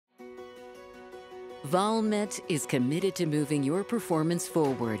Valmet is committed to moving your performance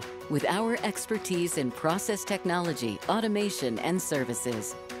forward with our expertise in process technology, automation, and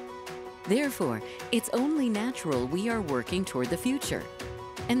services. Therefore, it's only natural we are working toward the future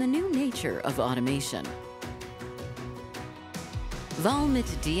and the new nature of automation. Valmet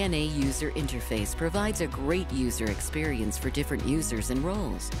DNAe User Interface provides a great user experience for different users and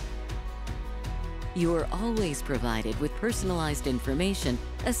roles. You are always provided with personalized information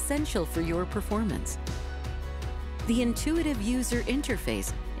essential for your performance. The intuitive user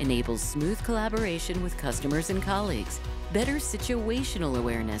interface enables smooth collaboration with customers and colleagues, better situational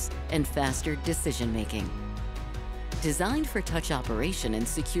awareness, and faster decision-making. Designed for touch operation and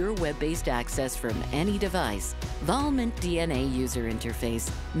secure web-based access from any device, Valmet DNAe User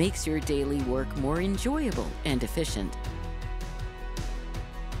Interface makes your daily work more enjoyable and efficient.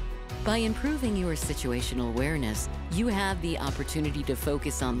 By improving your situational awareness, you have the opportunity to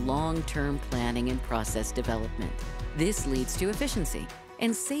focus on long-term planning and process development. This leads to efficiency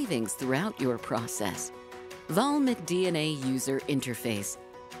and savings throughout your process. Valmet DNAe User Interface,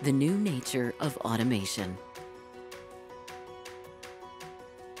 the new nature of automation.